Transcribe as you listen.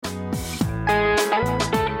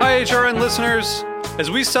HRN listeners.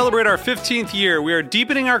 As we celebrate our 15th year, we are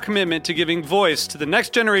deepening our commitment to giving voice to the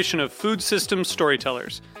next generation of food systems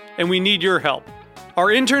storytellers, and we need your help. Our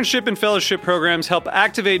internship and fellowship programs help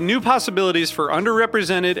activate new possibilities for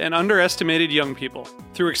underrepresented and underestimated young people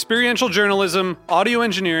through experiential journalism, audio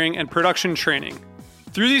engineering, and production training.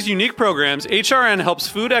 Through these unique programs, HRN helps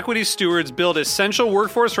food equity stewards build essential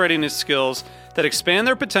workforce readiness skills that expand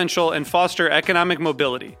their potential and foster economic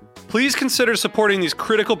mobility. Please consider supporting these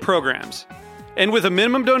critical programs. And with a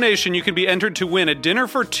minimum donation, you can be entered to win a dinner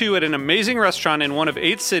for two at an amazing restaurant in one of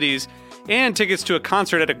 8 cities and tickets to a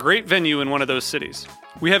concert at a great venue in one of those cities.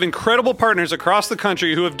 We have incredible partners across the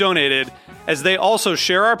country who have donated, as they also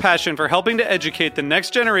share our passion for helping to educate the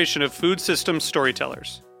next generation of food systems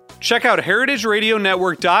storytellers. Check out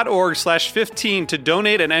heritageradionetwork.org/15 to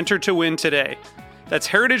donate and enter to win today. That's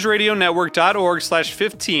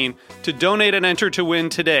heritageradionetwork.org/15 to donate and enter to win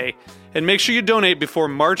today. And make sure you donate before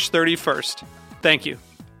March 31st. Thank you.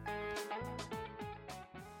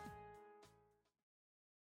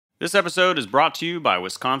 This episode is brought to you by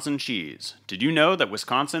Wisconsin Cheese. Did you know that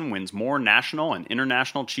Wisconsin wins more national and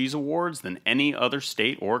international cheese awards than any other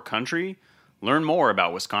state or country? Learn more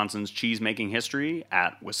about Wisconsin's cheese-making history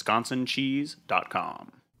at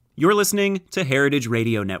wisconsincheese.com. You're listening to Heritage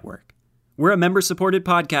Radio Network. We're a member-supported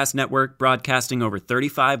podcast network broadcasting over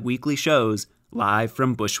 35 weekly shows live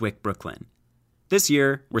from Bushwick, Brooklyn. This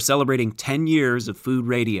year, we're celebrating 10 years of food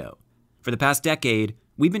radio. For the past decade,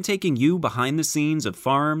 we've been taking you behind the scenes of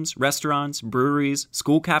farms, restaurants, breweries,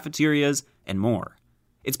 school cafeterias, and more.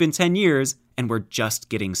 It's been 10 years, and we're just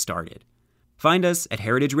getting started. Find us at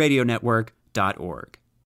heritageradionetwork.org.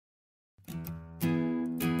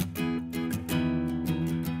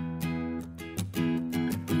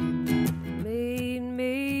 Meet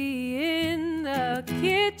me in the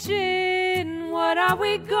kitchen. What are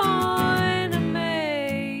we going to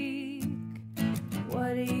make?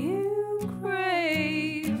 What do you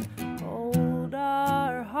crave? Hold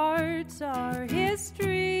our hearts, our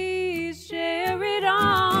histories, share it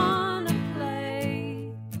on a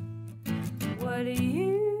plate. What do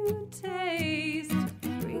you taste?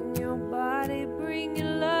 Bring your body, bring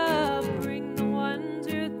your love, bring the ones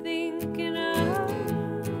you're thinking of.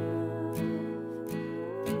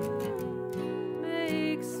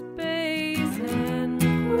 Make space and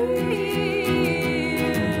queer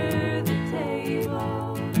the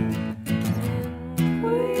table. And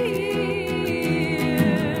queer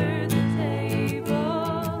the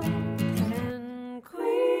table. And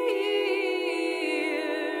queer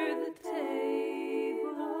the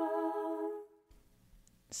table.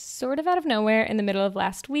 Sort of out of nowhere, in the middle of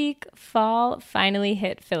last week, fall finally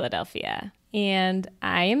hit Philadelphia, and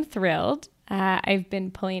I am thrilled. I've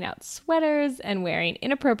been pulling out sweaters and wearing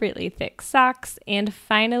inappropriately thick socks and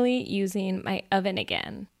finally using my oven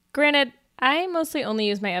again. Granted, I mostly only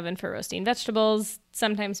use my oven for roasting vegetables,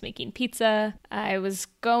 sometimes making pizza. I was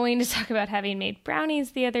going to talk about having made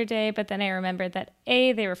brownies the other day, but then I remembered that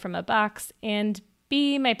A, they were from a box, and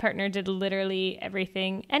B, my partner did literally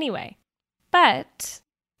everything anyway. But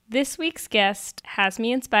this week's guest has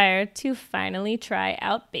me inspired to finally try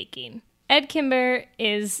out baking. Edd Kimber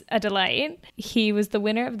is a delight. He was the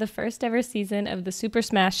winner of the first ever season of the super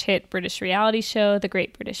smash hit British reality show, The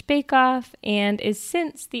Great British Bake Off, and is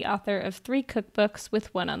since the author of 3 cookbooks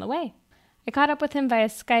with one on the way. I caught up with him via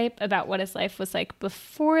Skype about what his life was like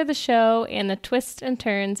before the show and the twists and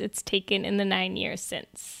turns it's taken in the 9 years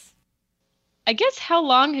since. I guess, how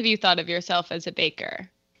long have you thought of yourself as a baker?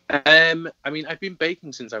 I've been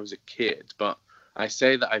baking since I was a kid, but I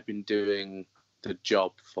say that I've been doing the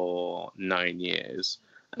job for 9 years,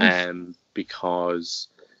 because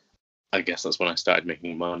I guess that's when I started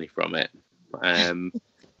making money from it. And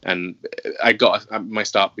I got my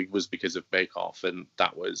start was because of Bake Off, and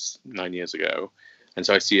that was 9 years ago. And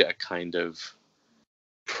so I see it a kind of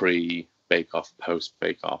pre-Bake Off,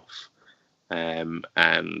 post-Bake Off. And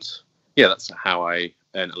yeah, that's how I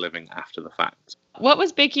earn a living after the fact. What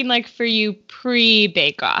was baking like for you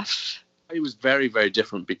pre-Bake Off? It was very, very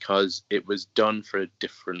different because it was done for a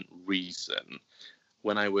different reason.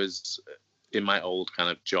 When I was in my old kind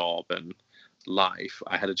of job and life,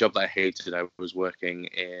 I had a job that I hated. I was working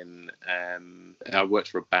I worked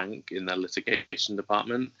for a bank in their litigation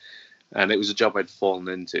department, and it was a job I'd fallen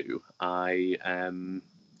into. I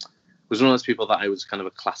was one of those people that I was kind of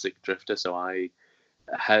a classic drifter, so I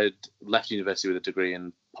had left university with a degree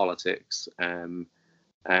in politics,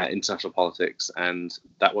 international politics, and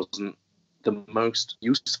that wasn't the most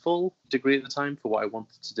useful degree at the time for what I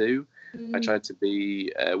wanted to do. I tried to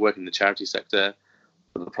be work in the charity sector,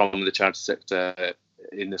 but the problem with the charity sector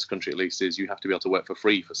in this country, at least, is you have to be able to work for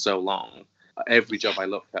free for so long. every job I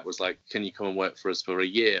looked at was like, can you come and work for us for a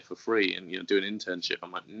year for free and, do an internship?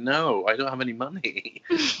 I'm like, no, I don't have any money.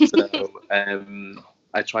 So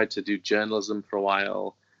I tried to do journalism for a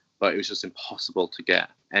while, but it was just impossible to get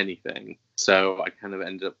anything. So I kind of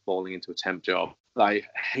ended up falling into a temp job I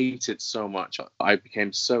hated so much. I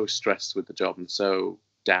became so stressed with the job and so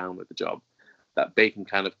down with the job that baking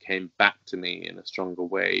kind of came back to me in a stronger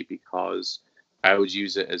way, because I would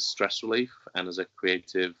use it as stress relief and as a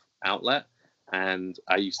creative outlet. And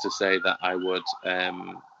I used to say that I would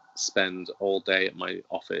spend all day at my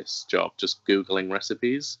office job just Googling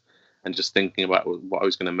recipes and just thinking about what I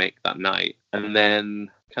was going to make that night. And then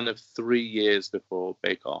kind of 3 years before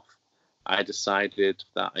Bake Off, I decided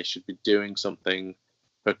that I should be doing something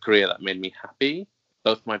for a career that made me happy.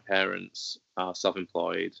 Both my parents are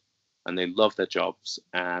self-employed and they love their jobs,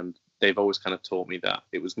 and they've always kind of taught me that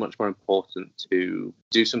it was much more important to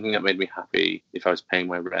do something that made me happy if I was paying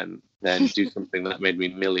my rent than do something that made me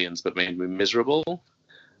millions but made me miserable.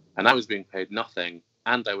 And I was being paid nothing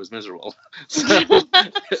and I was miserable. So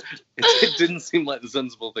it didn't seem like the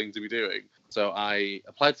sensible thing to be doing. So I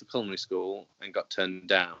applied for culinary school and got turned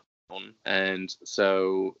down. And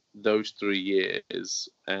so those 3 years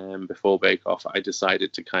before Bake Off, I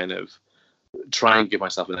decided to kind of try and give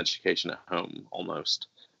myself an education at home almost.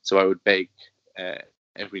 So I would bake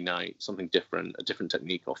every night something different, a different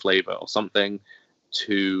technique or flavor or something,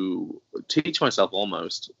 to teach myself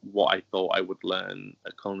almost what I thought I would learn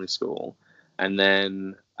at culinary school. And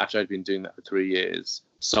then after I'd been doing that for 3 years,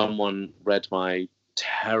 someone read my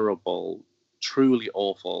terrible, truly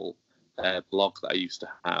awful blog that I used to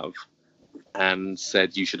have and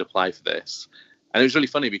said, you should apply for this. And it was really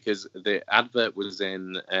funny because the advert was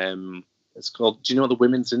in, it's called, do you know what the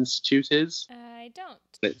Women's Institute is? I don't.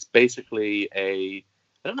 It's basically I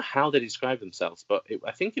don't know how they describe themselves, but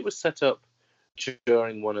I think it was set up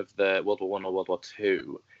during one of the World War I or World War II.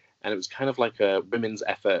 And it was kind of like a women's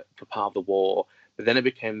effort for part of the war. But then it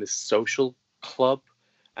became this social club,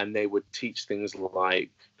 and they would teach things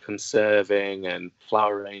like conserving and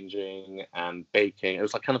flour arranging and baking. It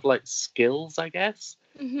was like kind of like skills, I guess.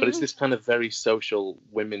 Mm-hmm. But it's this kind of very social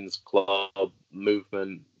women's club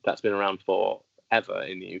movement that's been around forever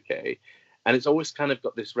in the UK. And it's always kind of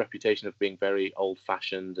got this reputation of being very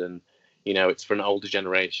old-fashioned and, you know, it's for an older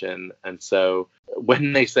generation. And so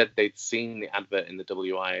when they said they'd seen the advert in the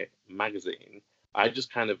WI magazine, I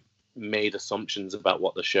just kind of made assumptions about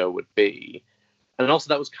what the show would be. And also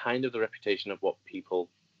that was kind of the reputation of what people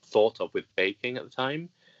thought of with baking at the time.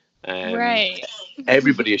 Right.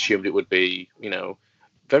 Everybody assumed it would be, you know,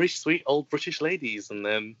 very sweet old British ladies, and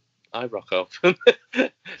then I rock up.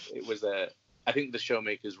 It was I think the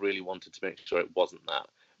showmakers really wanted to make sure it wasn't that,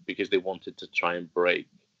 because they wanted to try and break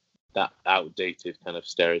that outdated kind of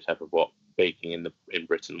stereotype of what baking in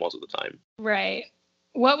Britain was at the time. Right.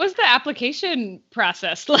 What was the application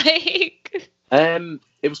process like?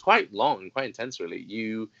 It was quite long, quite intense, really.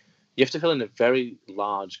 You have to fill in a very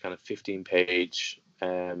large kind of 15-page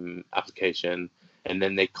application, and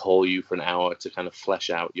then they call you for an hour to kind of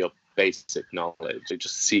flesh out your basic knowledge, to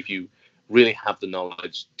just see if you really have the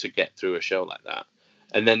knowledge to get through a show like that.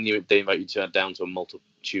 And then they invite you to down to a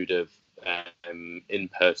multitude of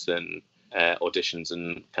in-person auditions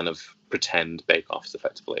and kind of pretend bake-offs,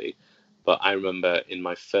 effectively. But I remember in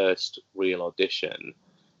my first real audition,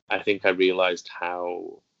 I think I realized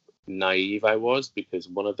how naive I was, because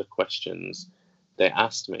one of the questions they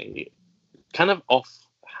asked me, kind of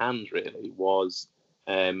offhand really, was,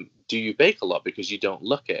 do you bake a lot? Because you don't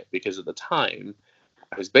look it. Because at the time,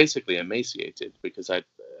 I was basically emaciated because I've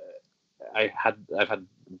had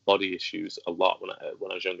body issues a lot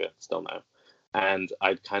when I was younger, still now, and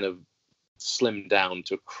I'd kind of slimmed down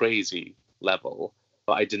to a crazy level,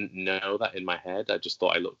 but I didn't know that in my head. I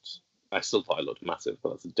still thought I looked massive, but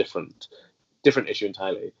that's a different issue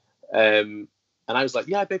entirely. And I was like,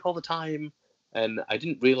 yeah, I bake all the time. And I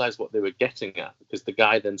didn't realize what they were getting at, because the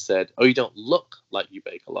guy then said, oh, you don't look like you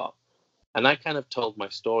bake a lot. And I kind of told my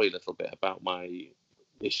story a little bit about my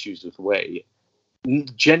issues with weight,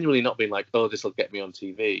 genuinely not being like, oh, this will get me on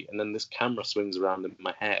TV. And then this camera swings around in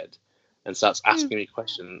my head and starts asking me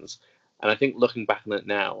questions. And I think looking back on it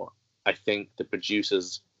now, I think the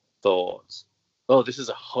producers thought, oh, this is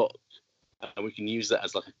a hook, and we can use that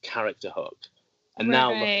as like a character hook. And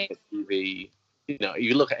now looking at TV, you know,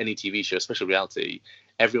 you look at any TV show, especially reality,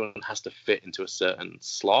 everyone has to fit into a certain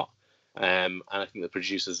slot. And I think the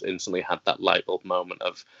producers instantly had that light bulb moment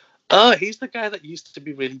of, oh, he's the guy that used to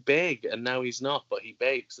be really big and now he's not, but he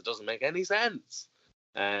bakes. It doesn't make any sense.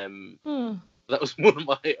 That was one of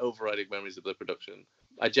my overriding memories of the production.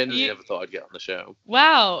 I genuinely never thought I'd get on the show.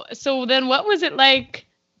 Wow. So then what was it like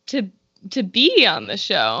to to be on the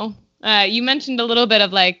show? You mentioned a little bit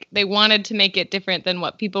of like they wanted to make it different than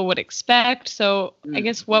what people would expect. So I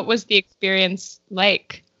guess what was the experience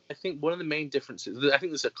like? I think one of the main differences, I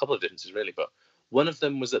think there's a couple of differences really, but one of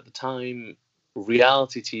them was at the time,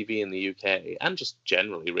 reality TV in the UK, and just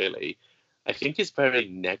generally really, I think it's very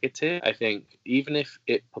negative. I think even if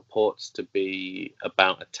it purports to be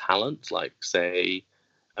about a talent, like say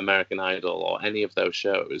American Idol or any of those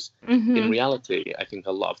shows, in reality, I think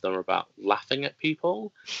a lot of them are about laughing at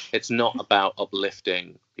people. It's not about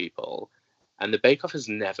uplifting people. And the Bake Off has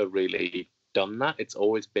never really done that. It's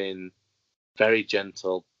always been very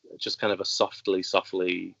gentle, just kind of a softly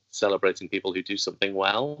celebrating people who do something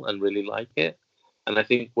well and really like it. And I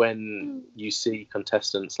think when you see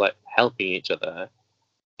contestants like helping each other,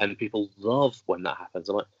 and people love when that happens,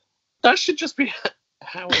 I'm like, that should just be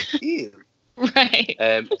how it is. Right.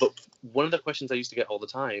 But one of the questions I used to get all the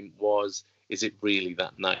time was, is it really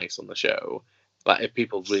that nice on the show? Like, are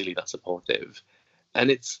people really that supportive?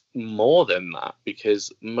 And it's more than that,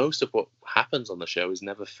 because most of what happens on the show is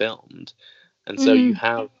never filmed. And so you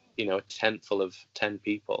have, a tent full of 10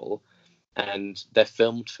 people, and they're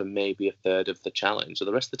filmed for maybe a third of the challenge. So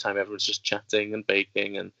the rest of the time, everyone's just chatting and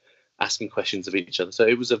baking and asking questions of each other. So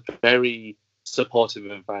it was a very supportive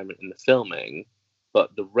environment in the filming,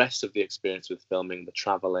 but the rest of the experience with filming, the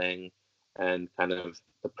traveling and kind of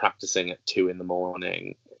the practicing at 2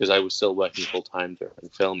 a.m, because I was still working full time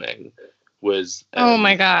during filming, was oh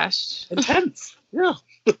my gosh, intense. Yeah.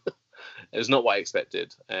 It was not what I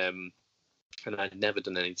expected. And I'd never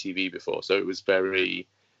done any TV before, so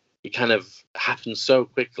it kind of happened so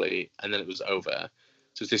quickly, and then it was over.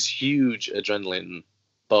 So it's this huge adrenaline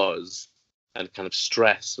buzz and kind of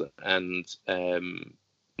stress and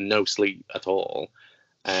no sleep at all.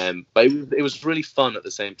 But it was really fun at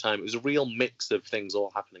the same time. It was a real mix of things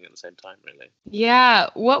all happening at the same time, really.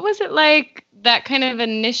 Yeah. What was it like, that kind of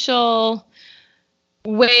initial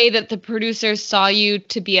way that the producers saw you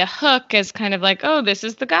to be a hook, as kind of like, oh, this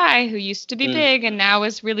is the guy who used to be big and now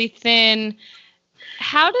is really thin?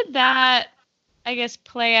 How did that, I guess,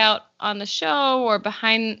 play out on the show, or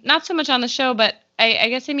behind, not so much on the show, but I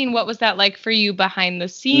guess, what was that like for you behind the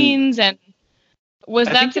scenes? And was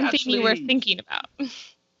that something you were thinking about?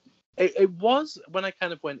 It was when I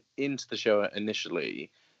kind of went into the show initially.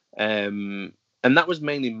 And that was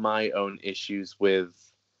mainly my own issues with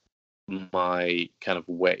my kind of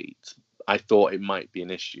weight. I thought it might be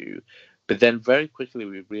an issue. But then very quickly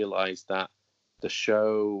we realized that the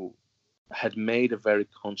show had made a very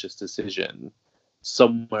conscious decision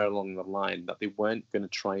somewhere along the line that they weren't going to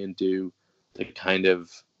try and do the kind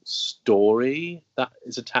of story that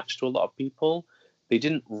is attached to a lot of people. They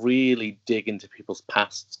didn't really dig into people's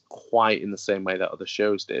pasts quite in the same way that other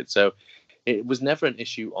shows did. So it was never an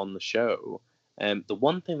issue on the show. The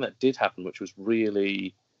one thing that did happen, which was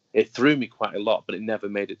really, it threw me quite a lot, but it never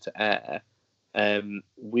made it to air.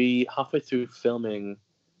 We, halfway through filming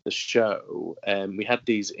the show, we had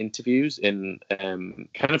these interviews in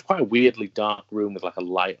kind of quite a weirdly dark room with like a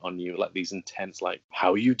light on you, like these intense, like,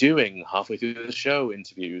 how are you doing halfway through the show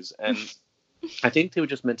interviews. And I think they were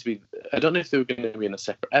just meant to be, I don't know if they were going to be in a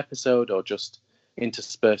separate episode or just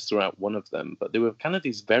interspersed throughout one of them, but they were kind of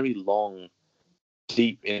these very long,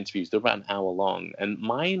 deep interviews. They were about an hour long, and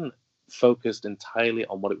mine focused entirely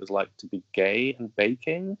on what it was like to be gay and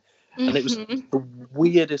baking. And it was the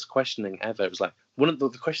weirdest questioning ever. It was like, one of the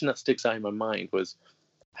question that sticks out in my mind was,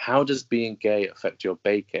 how does being gay affect your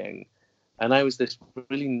baking? And I was this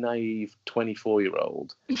really naive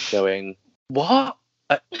 24-year-old going, what?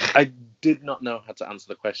 I did not know how to answer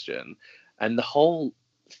the question. And the whole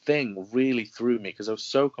thing really threw me, because I was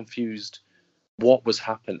so confused what was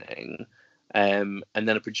happening. And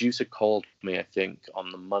then a producer called me, I think,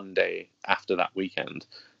 on the Monday after that weekend,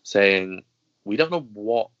 saying, we don't know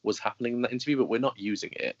what was happening in that interview, but we're not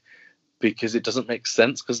using it because it doesn't make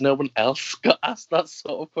sense, because no one else got asked that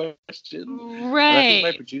sort of question. Right. And I think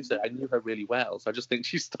my producer, I knew her really well, so I just think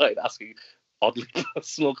she started asking oddly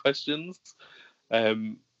personal questions.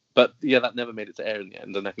 But yeah, that never made it to air in the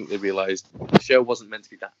end, and I think they realised the show wasn't meant to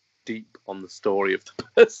be that deep on the story of the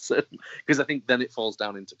person, because I think then it falls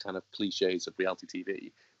down into kind of cliches of reality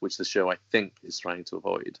TV, which the show, I think, is trying to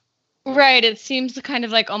avoid. Right. It seems kind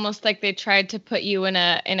of like almost like they tried to put you in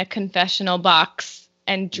a confessional box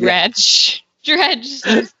and dredge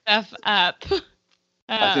some stuff up.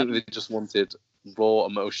 I think they just wanted raw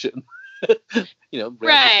emotion.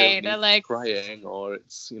 Right. Like crying, or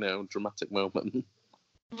it's, dramatic moment.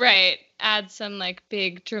 Right. Add some like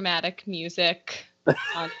big dramatic music.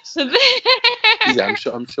 Yeah,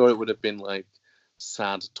 I'm sure it would have been like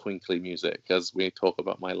sad twinkly music as we talk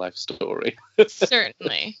about my life story.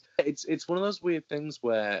 Certainly. it's one of those weird things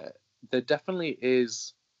where there definitely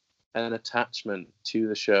is an attachment to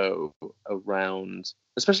the show around,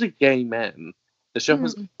 especially gay men. The show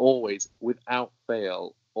has always, without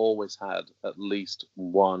fail, always had at least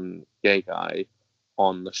one gay guy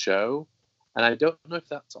on the show. And I don't know if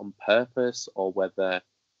that's on purpose or whether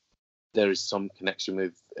there is some connection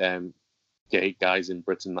with gay guys in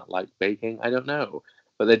Britain that like baking. I don't know.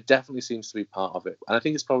 But there definitely seems to be part of it. And I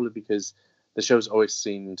think it's probably because the show's always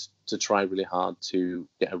seemed to try really hard to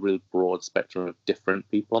get a really broad spectrum of different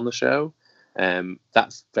people on the show.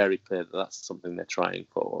 That's very clear that that's something they're trying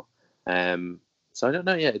for. So I don't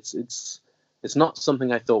know. Yeah, it's not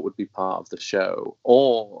something I thought would be part of the show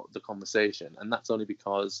or the conversation. And that's only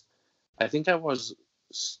because I think I was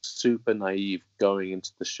super naive going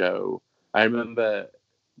into the show. I remember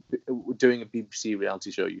doing a BBC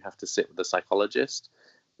reality show, you have to sit with a psychologist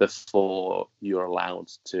before you're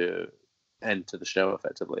allowed to enter the show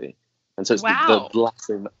effectively. And so it's the last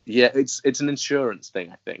thing. Yeah, it's an insurance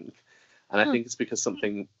thing, I think. And I think it's because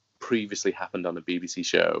something previously happened on a BBC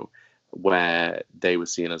show where they were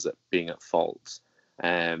seen as being at fault.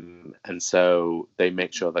 And so they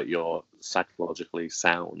make sure that you're psychologically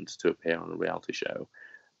sound to appear on a reality show.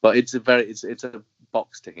 But it's a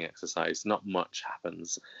box ticking exercise. Not much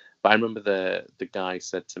happens. But I remember the guy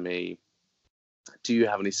said to me, "Do you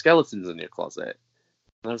have any skeletons in your closet?"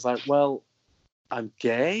 And I was like, "Well, I'm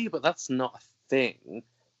gay, but that's not a thing."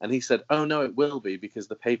 And he said, "Oh no, it will be, because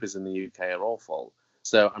the papers in the UK are awful.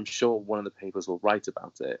 So I'm sure one of the papers will write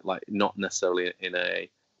about it, like not necessarily in a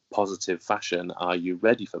positive fashion. Are you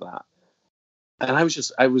ready for that?" And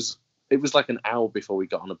it was like an hour before we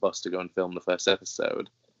got on a bus to go and film the first episode.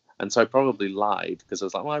 And so I probably lied because I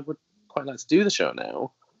was like, well, I would quite like to do the show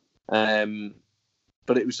now.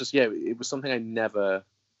 But it was just, it was something I never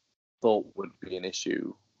thought would be an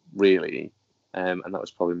issue, really. And that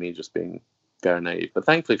was probably me just being very naive. But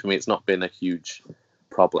thankfully for me, it's not been a huge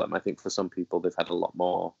problem. I think for some people, they've had a lot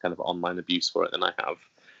more kind of online abuse for it than I have.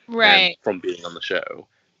 Right. From being on the show.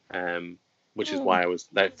 Which is why I was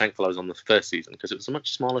thankful I was on the first season, because it was a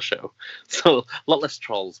much smaller show. So a lot less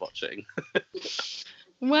trolls watching.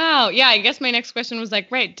 Wow. Yeah, I guess my next question was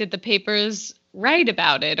like, right, did the papers write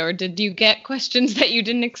about it? Or did you get questions that you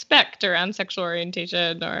didn't expect around sexual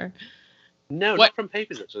orientation? Or No, not from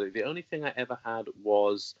papers, actually. The only thing I ever had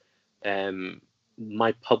was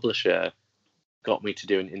my publisher got me to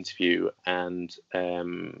do an interview, and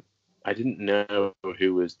I didn't know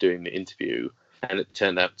who was doing the interview. And it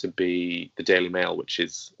turned out to be the Daily Mail, which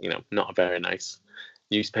is, not a very nice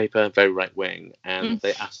newspaper, very right wing. And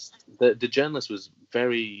they asked, the journalist was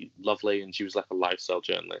very lovely, and she was like a lifestyle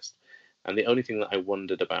journalist. And the only thing that I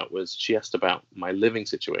wondered about was she asked about my living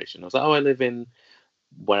situation. I was like, I live in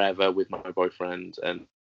wherever with my boyfriend, and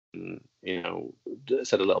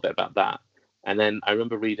said a little bit about that. And then I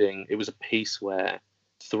remember reading, it was a piece where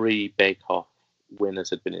 3 Bake Off winners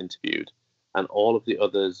had been interviewed, and all of the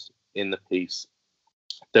others in the piece,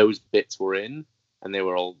 those bits were in, and they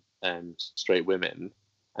were all straight women.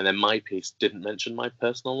 And then my piece didn't mention my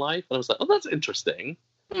personal life, and I was like, oh, that's interesting,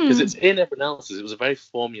 because it's in everyone else's. It was a very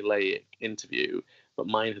formulaic interview, but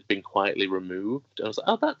mine had been quietly removed. And I was like,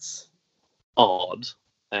 oh, that's odd,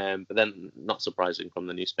 but then not surprising from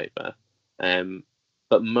the newspaper.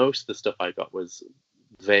 But most of the stuff I got was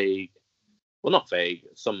vague, well, not vague,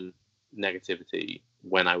 some negativity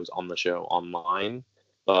when I was on the show online.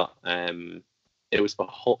 But it was for a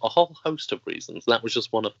whole host of reasons. That was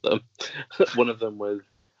just one of them. One of them was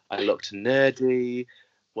I looked nerdy.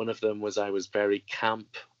 One of them was I was very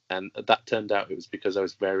camp, and that turned out it was because I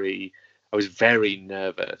was very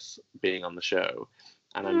nervous being on the show,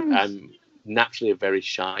 and I'm naturally a very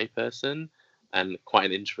shy person and quite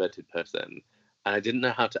an introverted person, and I didn't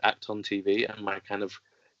know how to act on TV, and my kind of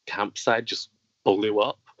camp side just blew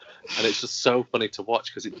up, and it's just so funny to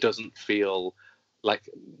watch because it doesn't feel like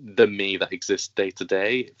the me that exists day to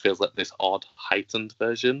day. It feels like this odd heightened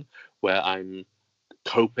version where I'm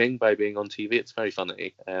coping by being on TV. It's very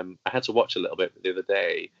funny. I had to watch a little bit the other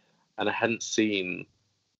day, and I hadn't seen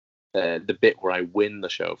the bit where I win the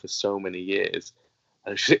show for so many years.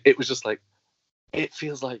 And it was just like, it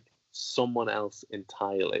feels like someone else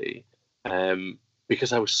entirely,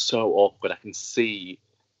 because I was so awkward. I can see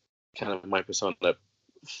kind of my persona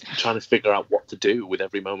trying to figure out what to do with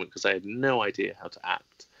every moment because I had no idea how to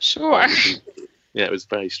act. Sure. Yeah, it was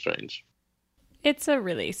very strange. It's a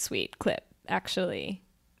really sweet clip, actually.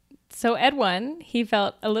 So Ed won. He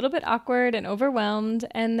felt a little bit awkward and overwhelmed,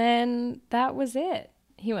 and then that was it.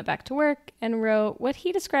 He went back to work and wrote what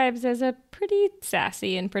he describes as a pretty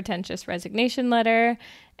sassy and pretentious resignation letter,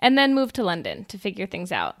 and then moved to London to figure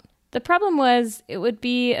things out. The problem was it would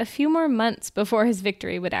be a few more months before his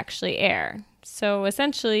victory would actually air. So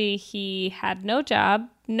essentially, he had no job,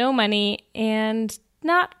 no money, and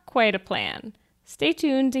not quite a plan. Stay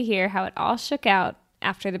tuned to hear how it all shook out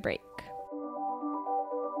after the break.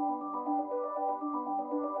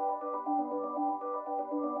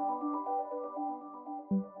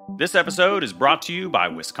 This episode is brought to you by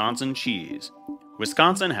Wisconsin Cheese.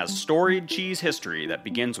 Wisconsin has storied cheese history that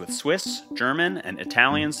begins with Swiss, German, and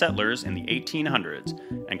Italian settlers in the 1800s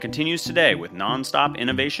and continues today with nonstop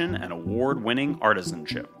innovation and award-winning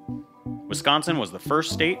artisanship. Wisconsin was the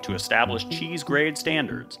first state to establish cheese grade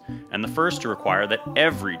standards and the first to require that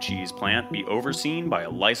every cheese plant be overseen by a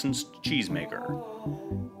licensed cheesemaker.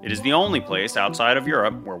 It is the only place outside of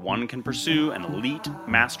Europe where one can pursue an elite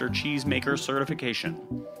master cheesemaker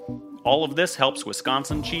certification. All of this helps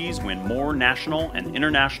Wisconsin cheese win more national and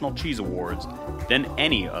international cheese awards than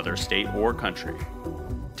any other state or country.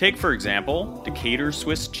 Take, for example, Decatur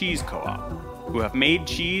Swiss Cheese Co-op, who have made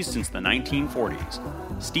cheese since the 1940s.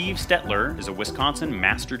 Steve Stetler is a Wisconsin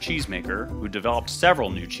master cheesemaker who developed several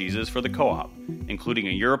new cheeses for the co-op, including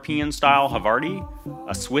a European-style Havarti,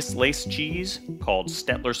 a Swiss lace cheese called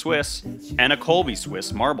Stetler Swiss, and a Colby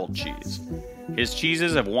Swiss marbled cheese. His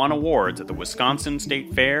cheeses have won awards at the Wisconsin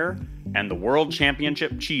State Fair and the World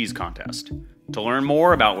Championship Cheese Contest. To learn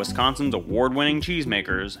more about Wisconsin's award-winning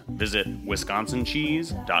cheesemakers, visit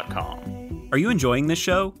wisconsincheese.com. Are you enjoying this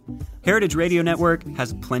show? Heritage Radio Network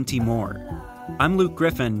has plenty more. I'm Luke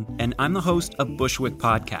Griffin, and I'm the host of Bushwick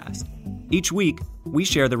Podcast. Each week, we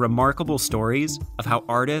share the remarkable stories of how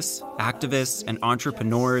artists, activists, and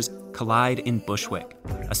entrepreneurs collide in Bushwick,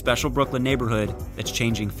 a special Brooklyn neighborhood that's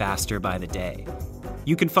changing faster by the day.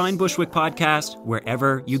 You can find Bushwick Podcast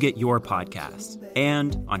wherever you get your podcasts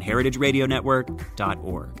and on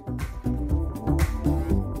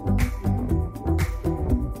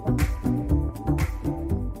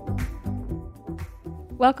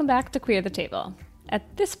heritageradionetwork.org. Welcome back to Queer the Table.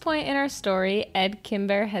 At this point in our story, Edd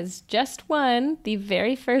Kimber has just won the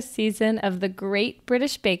very first season of the Great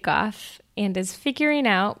British Bake Off and is figuring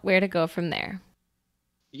out where to go from there.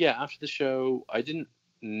 Yeah, after the show, I didn't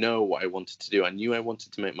know what I wanted to do. I knew I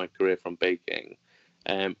wanted to make my career from baking.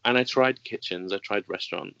 And I tried kitchens, I tried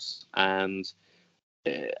restaurants, and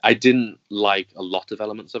I didn't like a lot of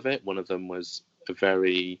elements of it. One of them was a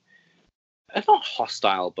very, not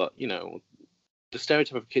hostile, but, you know, the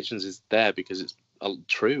stereotype of kitchens is there because it's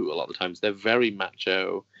true a lot of the times. They're very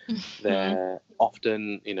macho. They're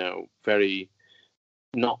often, you know, very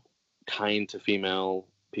not kind to female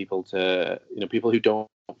people, to, you know, people who don't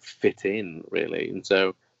fit in, really. And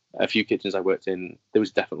so a few kitchens I worked in, there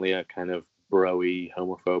was definitely a kind of bro-y,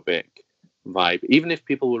 homophobic vibe. Even if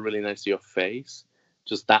people were really nice to your face,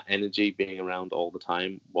 just that energy being around all the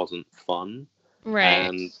time wasn't fun. Right.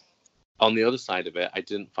 And on the other side of it, I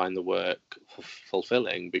didn't find the work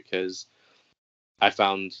fulfilling because I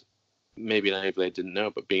found, maybe naively I didn't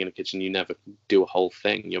know, but being in a kitchen, you never do a whole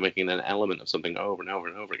thing. You're making an element of something over and over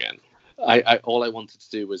and over again. All I wanted to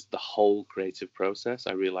do was the whole creative process.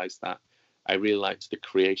 I realized that I really liked the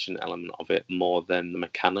creation element of it more than the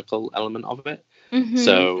mechanical element of it. Mm-hmm.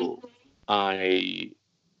 So I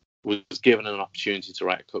was given an opportunity to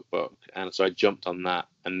write a cookbook, and so I jumped on that,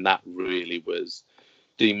 and that really was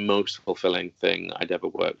the most fulfilling thing I'd ever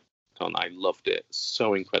worked on. I loved it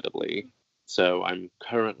so incredibly. So I'm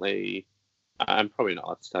probably not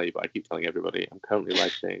allowed to tell you, but I keep telling everybody, I'm currently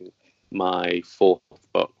writing my fourth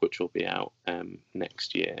book, which will be out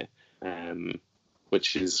next year,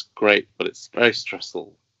 which is great, but it's very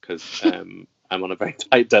stressful because I'm on a very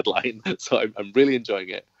tight deadline. So I'm really enjoying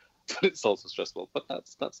it, but it's also stressful. But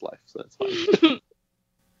that's life, so that's fine.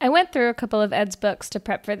 I went through a couple of Edd's books to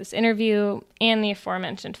prep for this interview and the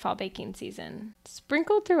aforementioned fall baking season.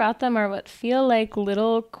 Sprinkled throughout them are what feel like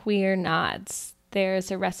little queer nods. There's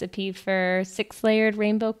a recipe for 6-layered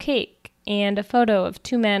rainbow cake and a photo of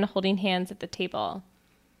 2 men holding hands at the table.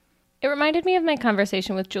 It reminded me of my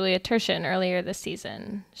conversation with Julia Turshen earlier this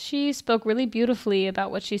season. She spoke really beautifully about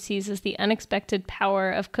what she sees as the unexpected power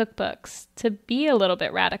of cookbooks to be a little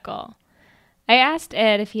bit radical. I asked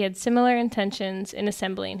Edd if he had similar intentions in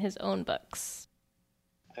assembling his own books.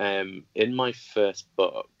 In my first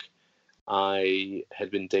book, I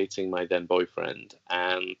had been dating my then boyfriend,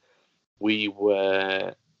 and we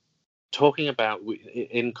were talking about,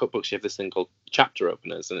 in cookbooks you have this thing called chapter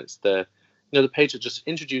openers, and it's the page that just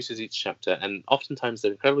introduces each chapter, and oftentimes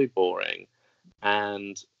they're incredibly boring.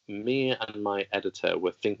 And me and my editor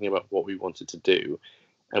were thinking about what we wanted to do,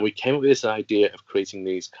 and we came up with this idea of creating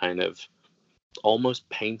these kind of almost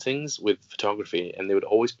paintings with photography, and they would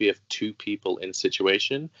always be of two people in a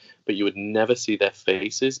situation, but you would never see their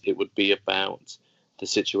faces. It would be about the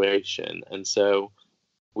situation. And so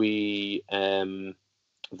we, I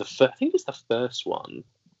think it's the first one,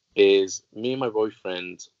 is me and my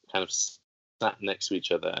boyfriend kind of sat next to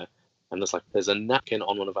each other, and there's a napkin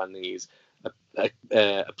on one of our knees, a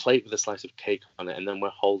plate with a slice of cake on it, and then we're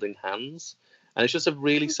holding hands. And it's just a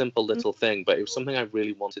really simple little thing, but it was something I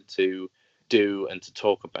really wanted to do and to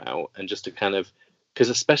talk about, and just to kind of,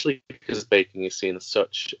 especially because baking is seen as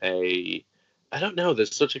such a, I don't know,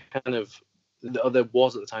 there's such a kind of, there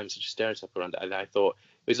was at the time such a stereotype around it. I thought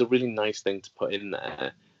it was a really nice thing to put in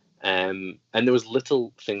there. And there was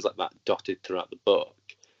little things like that dotted throughout the book.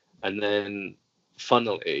 And then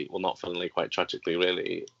funnily, well, not funnily, quite tragically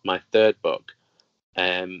really, my third book,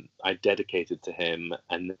 I dedicated to him,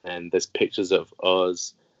 and then there's pictures of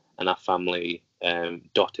us and our family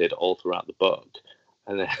dotted all throughout the book.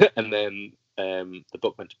 And then the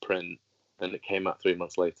book went to print, and it came out 3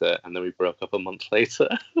 months later, and then we broke up a month later.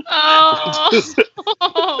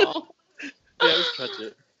 Oh, Yeah, it was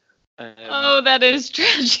tragic. oh, that is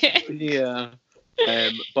tragic. Yeah.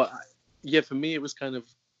 But yeah, for me, it was kind of,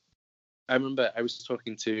 I remember I was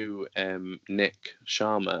talking to Nick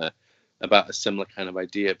Sharma about a similar kind of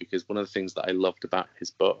idea, because one of the things that I loved about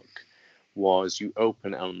his book was you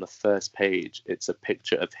open it, and on the first page, it's a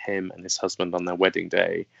picture of him and his husband on their wedding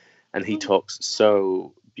day. And he talks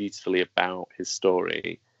so beautifully about his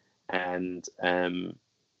story. And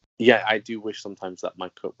yeah, I do wish sometimes that my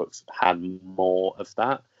cookbooks had more of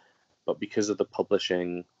that. But because of the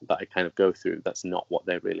publishing that I kind of go through, that's not what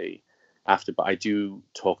they're really after. But I do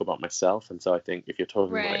talk about myself. And so I think if you're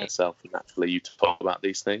talking about yourself, naturally you talk about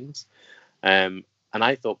these things. And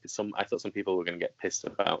I thought some people were going to get pissed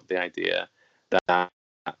about the idea that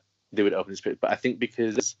they would open this picture. But I think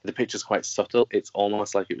because the picture's quite subtle, it's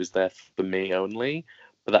almost like it was there for me only.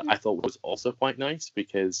 But that I thought was also quite nice,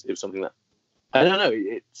 because it was something that, I don't know,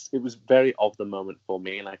 it was very of the moment for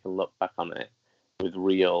me, and I can look back on it with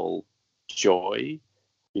real joy,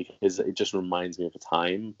 because it just reminds me of a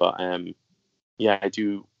time. But yeah,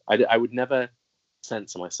 I would never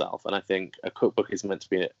censor myself, and I think a cookbook is meant to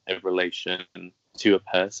be a relation to a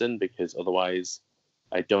person, because otherwise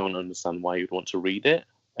I don't understand why you'd want to read it.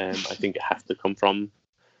 I think it has to come from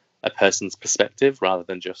a person's perspective rather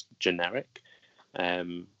than just generic.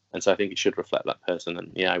 And so I think it should reflect that person.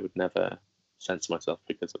 And yeah, I would never censor myself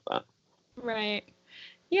because of that. Right.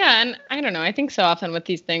 Yeah, and I don't know. I think so often with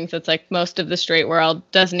these things, it's like most of the straight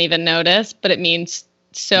world doesn't even notice, but it means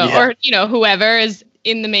so, or, whoever is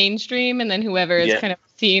in the mainstream, and then whoever is kind of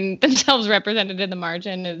seeing themselves represented in the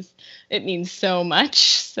margin, it means so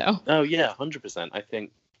much. So. Oh yeah, 100%. I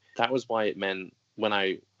think that was why it meant when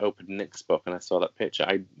I opened Nick's book and I saw that picture,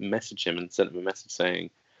 I messaged him and sent him a message saying,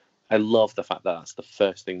 I love the fact that that's the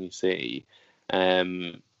first thing you see.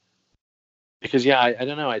 Because yeah, I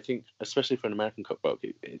don't know. I think especially for an American cookbook,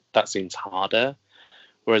 that seems harder,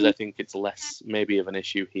 whereas I think it's less maybe of an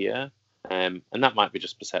issue here. And that might be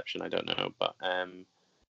just perception. I don't know, but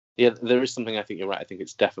yeah, there is something. I think you're right. I think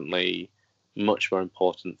it's definitely much more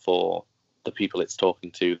important for the people it's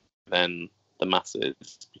talking to than the masses,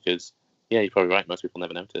 because yeah, you're probably right. Most people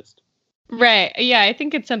never noticed. Right. Yeah, I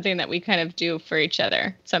think it's something that we kind of do for each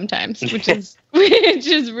other sometimes, which is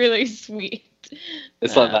really sweet.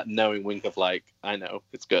 It's like that knowing wink of like, I know,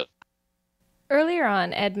 it's good. Earlier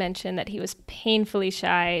on, Ed mentioned that he was painfully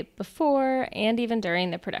shy before and even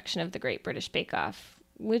during the production of The Great British Bake Off,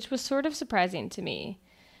 which was sort of surprising to me.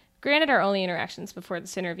 Granted, our only interactions before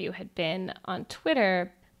this interview had been on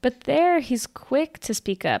Twitter, but there he's quick to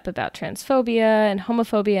speak up about transphobia and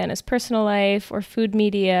homophobia in his personal life, or food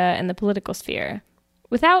media and the political sphere.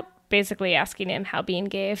 Without basically asking him how being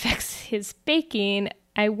gay affects his baking,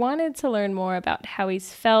 I wanted to learn more about how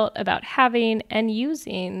he's felt about having and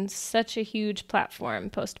using such a huge platform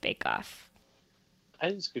post-Bake Off. I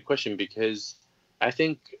think it's a good question, because I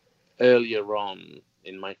think earlier on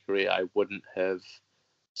in my career, I wouldn't have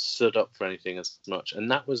stood up for anything as much. And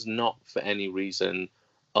that was not for any reason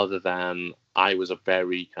other than I was a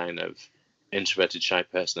very kind of introverted, shy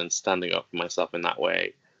person, and standing up for myself in that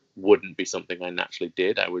way wouldn't be something I naturally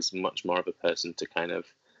did. I was much more of a person to kind of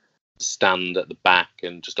stand at the back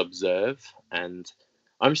and just observe. And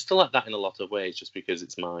I'm still like that in a lot of ways, just because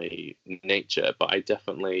it's my nature. But I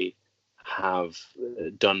definitely have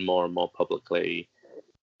done more and more publicly,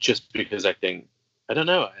 just because I think, I don't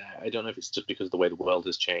know if it's just because of the way the world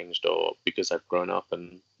has changed, or because I've grown up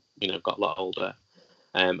and got a lot older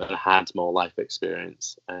and had more life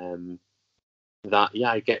experience, that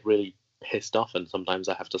I get really pissed off, and sometimes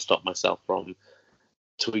I have to stop myself from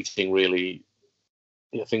tweeting really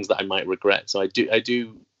things that I might regret. So I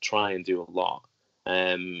do try and do a lot.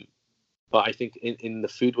 But I think in the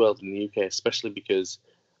food world in the UK, especially because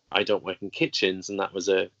I don't work in kitchens, and that was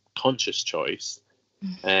a conscious choice,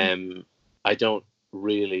 I don't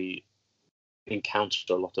really encounter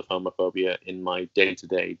a lot of homophobia in my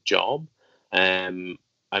day-to-day job. I'm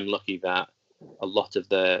lucky that a lot of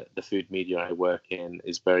the food media I work in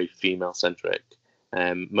is very female-centric.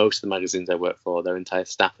 Most of the magazines I work for, their entire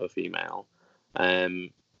staff are female.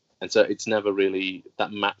 And so it's never really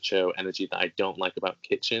that macho energy that I don't like about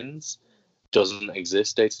kitchens doesn't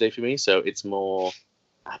exist day to day for me. So it's more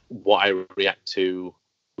what I react to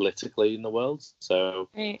politically in the world. So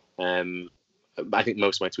Right. I think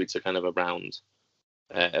most of my tweets are kind of around,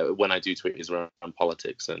 when I do tweet, is around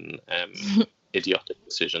politics and idiotic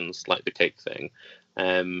decisions like the cake thing.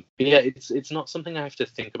 But yeah, it's not something I have to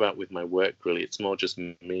think about with my work, really. It's more just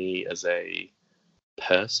me as a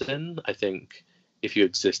person. I think if you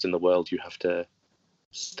exist in the world, you have to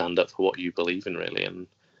stand up for what you believe in, really. And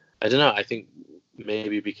I don't know, I think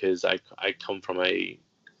maybe because I come from a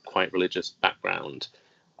quite religious background,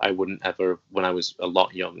 I wouldn't ever, when I was a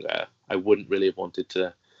lot younger, I wouldn't really have wanted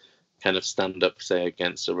to kind of stand up, say,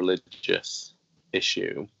 against a religious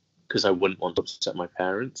issue, because I wouldn't want to upset my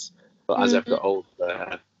parents. But as I've got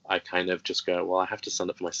older, I kind of just go, well, I have to stand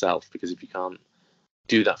up for myself, because if you can't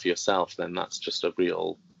do that for yourself, then that's just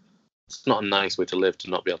it's not a nice way to live, to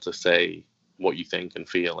not be able to say what you think and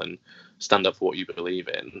feel and stand up for what you believe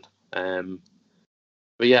in.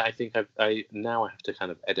 But yeah, I think I now have to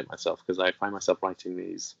kind of edit myself, because I find myself writing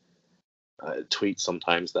these tweets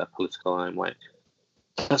sometimes that are political, and I'm like,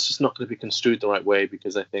 that's just not going to be construed the right way,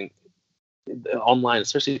 because I think online,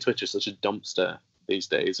 especially Twitter, is such a dumpster these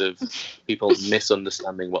days of people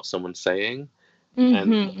misunderstanding what someone's saying.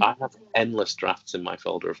 And I have endless drafts in my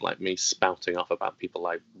folder of like me spouting off about people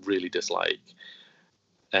I really dislike.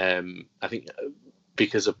 I think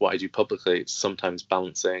because of what I do publicly, it's sometimes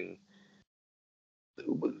balancing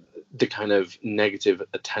the kind of negative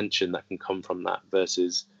attention that can come from that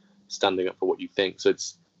versus standing up for what you think. So it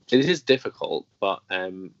is difficult, but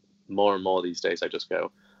more and more these days I just go, I'm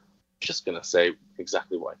just going to say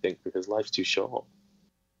exactly what I think, because life's too short.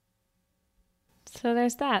 So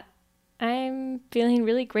there's that. I'm feeling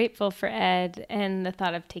really grateful for Edd and the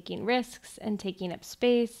thought of taking risks and taking up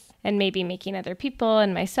space and maybe making other people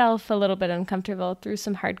and myself a little bit uncomfortable through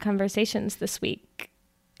some hard conversations this week.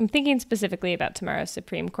 I'm thinking specifically about tomorrow's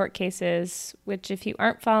Supreme Court cases, which if you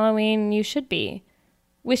aren't following, you should be.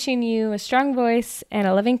 Wishing you a strong voice and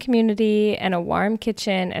a loving community and a warm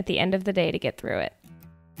kitchen at the end of the day to get through it.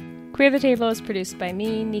 Queer the Table is produced by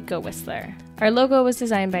me, Nico Whistler. Our logo was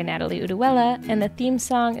designed by Natalie Uduella, and the theme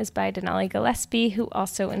song is by Denali Gillespie, who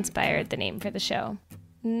also inspired the name for the show.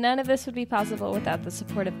 None of this would be possible without the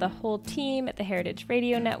support of the whole team at the Heritage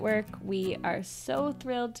Radio Network. We are so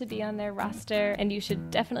thrilled to be on their roster, and you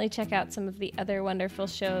should definitely check out some of the other wonderful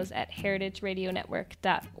shows at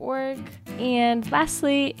heritageradionetwork.org. And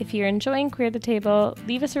lastly, if you're enjoying Queer the Table,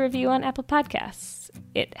 leave us a review on Apple Podcasts.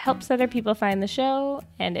 It helps other people find the show,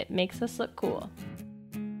 and it makes us look cool.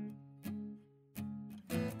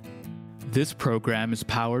 This program is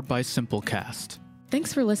powered by Simplecast.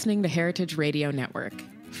 Thanks for listening to Heritage Radio Network,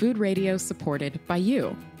 food radio supported by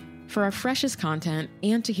you. For our freshest content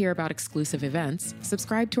and to hear about exclusive events,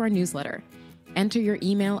 subscribe to our newsletter. Enter your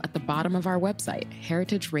email at the bottom of our website,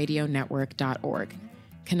 heritageradionetwork.org.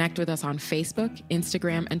 Connect with us on Facebook,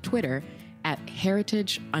 Instagram, and Twitter at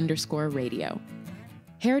heritage_radio.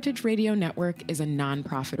 Heritage Radio Network is a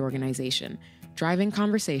nonprofit organization driving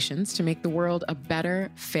conversations to make the world a better,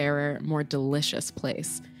 fairer, more delicious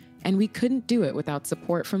place. And we couldn't do it without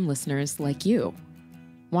support from listeners like you.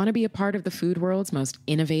 Want to be a part of the food world's most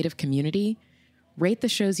innovative community? Rate the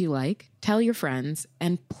shows you like, tell your friends,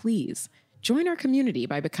 and please join our community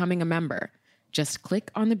by becoming a member. Just click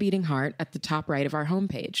on the beating heart at the top right of our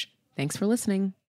homepage. Thanks for listening.